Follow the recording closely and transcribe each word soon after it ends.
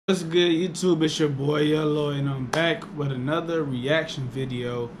What's good, YouTube? It's your boy Yellow, and I'm back with another reaction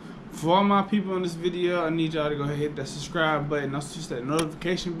video. For all my people in this video, I need y'all to go ahead and hit that subscribe button. Also just that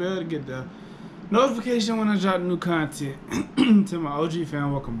notification bell to get the notification when I drop new content. To my OG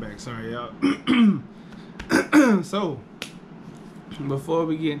fan, welcome back. Sorry, y'all. So, before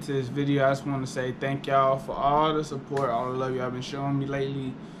we get into this video, I just want to say thank y'all for all the support, all the love y'all been showing me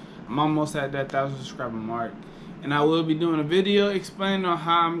lately. I'm almost at that 1,000 subscriber mark. And I will be doing a video explaining on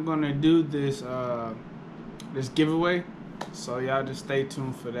how I'm gonna do this this giveaway. So y'all just stay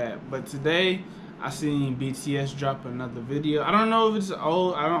tuned for that. But today I seen BTS drop another video. I don't know if it's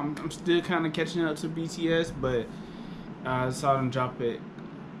old. I'm still kind of catching up to BTS, but I saw them drop it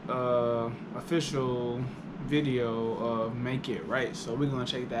official video of Make It Right. So we're gonna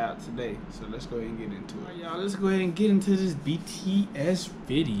check that out today. So let's go ahead and get into it. Alright, y'all, let's go ahead and get into this BTS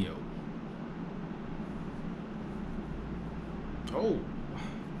video. Oh,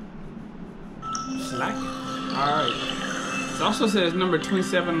 slacking. Alright. It also says number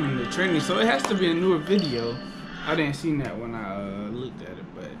 27 on the trending, so it has to be a newer video. I didn't see that when I looked at it,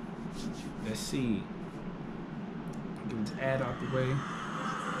 but let's see. Get this ad out the way.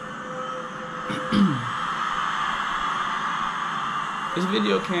 This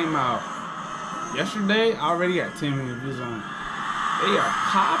video came out yesterday. I already got 10 million views on it. They are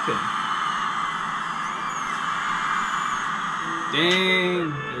popping.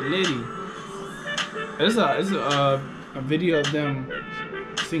 Dang, litty. It's a video of them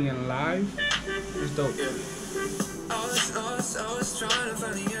singing live. It's dope.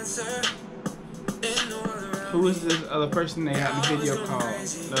 Who is this other person they got in the video called?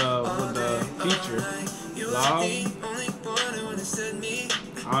 With the feature, Lauv.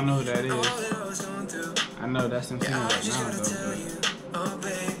 I don't know who that is. I know that's him singing right now though.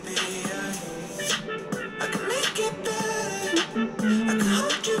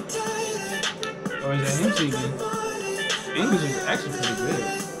 Or is that him singing? English is actually pretty good.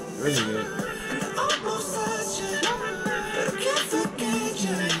 Really good.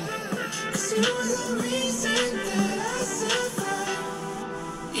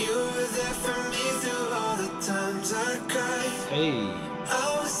 Hey.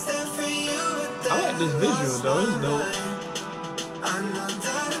 I like this visual though, it's dope.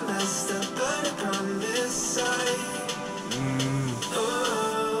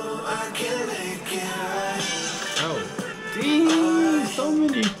 Oh, dang, so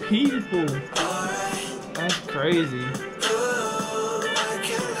many people. That's crazy.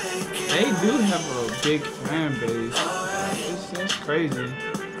 They do have a big fan base. That's crazy.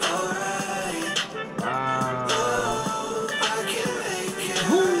 Wow.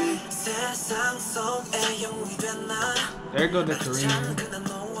 There go the Korean.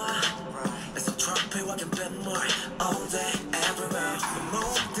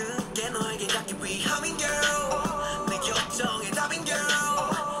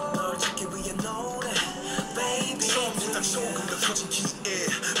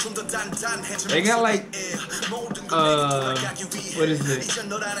 They got like, what is it? I'm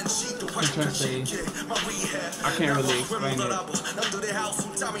trying to say, I can't really explain it.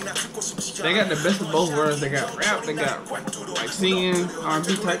 They got the best of both worlds. They got rap, they got like singing,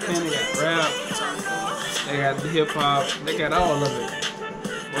 R&B type thing, they got rap, they got the hip hop, they got all of it.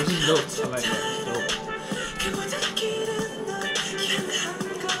 Which is dope, I like that, it's dope.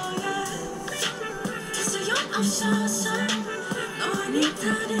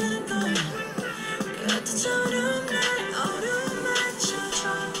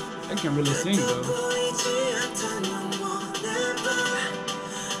 I can't really sing though.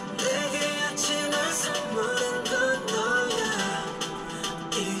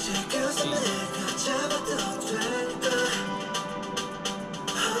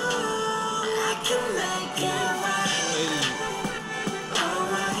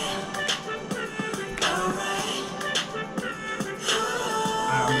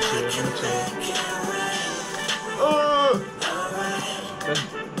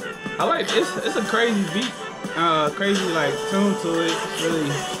 I like it's a crazy beat, crazy like tune to it. It's really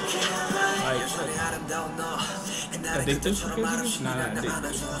like addictive. Nah, not addictive.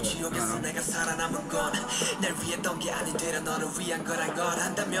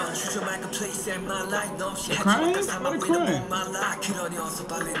 Crying? What are crying?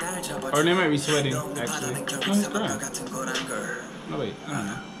 Or they might be sweating actually. No, he's crying. No wait, I don't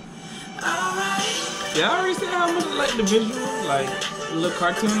know. Yeah, I already said how much I like the visual, like the little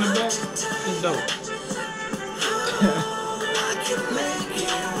cartoon in the back. It's dope.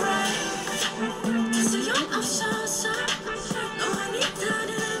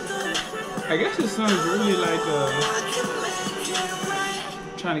 I guess this song is really like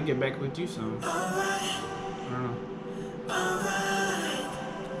trying to get back with you some. I don't know.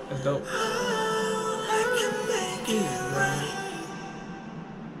 That's dope.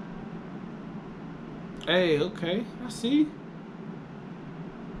 Hey, okay, I see.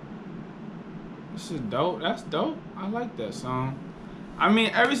 This is dope. That's dope. I like that song. I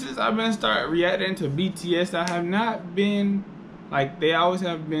mean, ever since I've been started reacting to BTS, I have not been like they always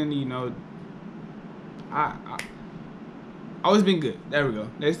have been. You know, I always been good. There we go.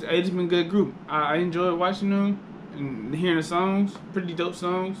 It's just been a good group. I enjoy watching them and hearing the songs. Pretty dope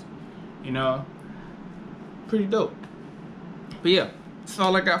songs. You know, pretty dope. But yeah, that's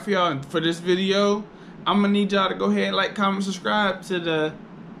all I got for y'all for this video. I'm gonna need y'all to go ahead, like, comment, subscribe to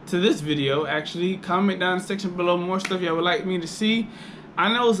this video. Actually, comment down in the section below more stuff y'all would like me to see.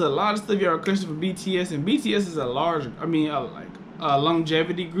 I know it's a lot of stuff y'all requested for BTS, and BTS is a large, like a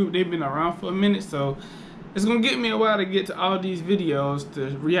longevity group. They've been around for a minute, so it's gonna get me a while to get to all these videos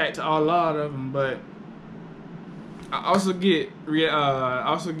to react to a lot of them. But I also get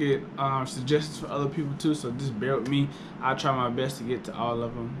suggestions for other people too, so just bear with me. I'll try my best to get to all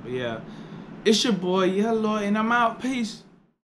of them. But yeah, it's your boy Yellow, and I'm out. Peace.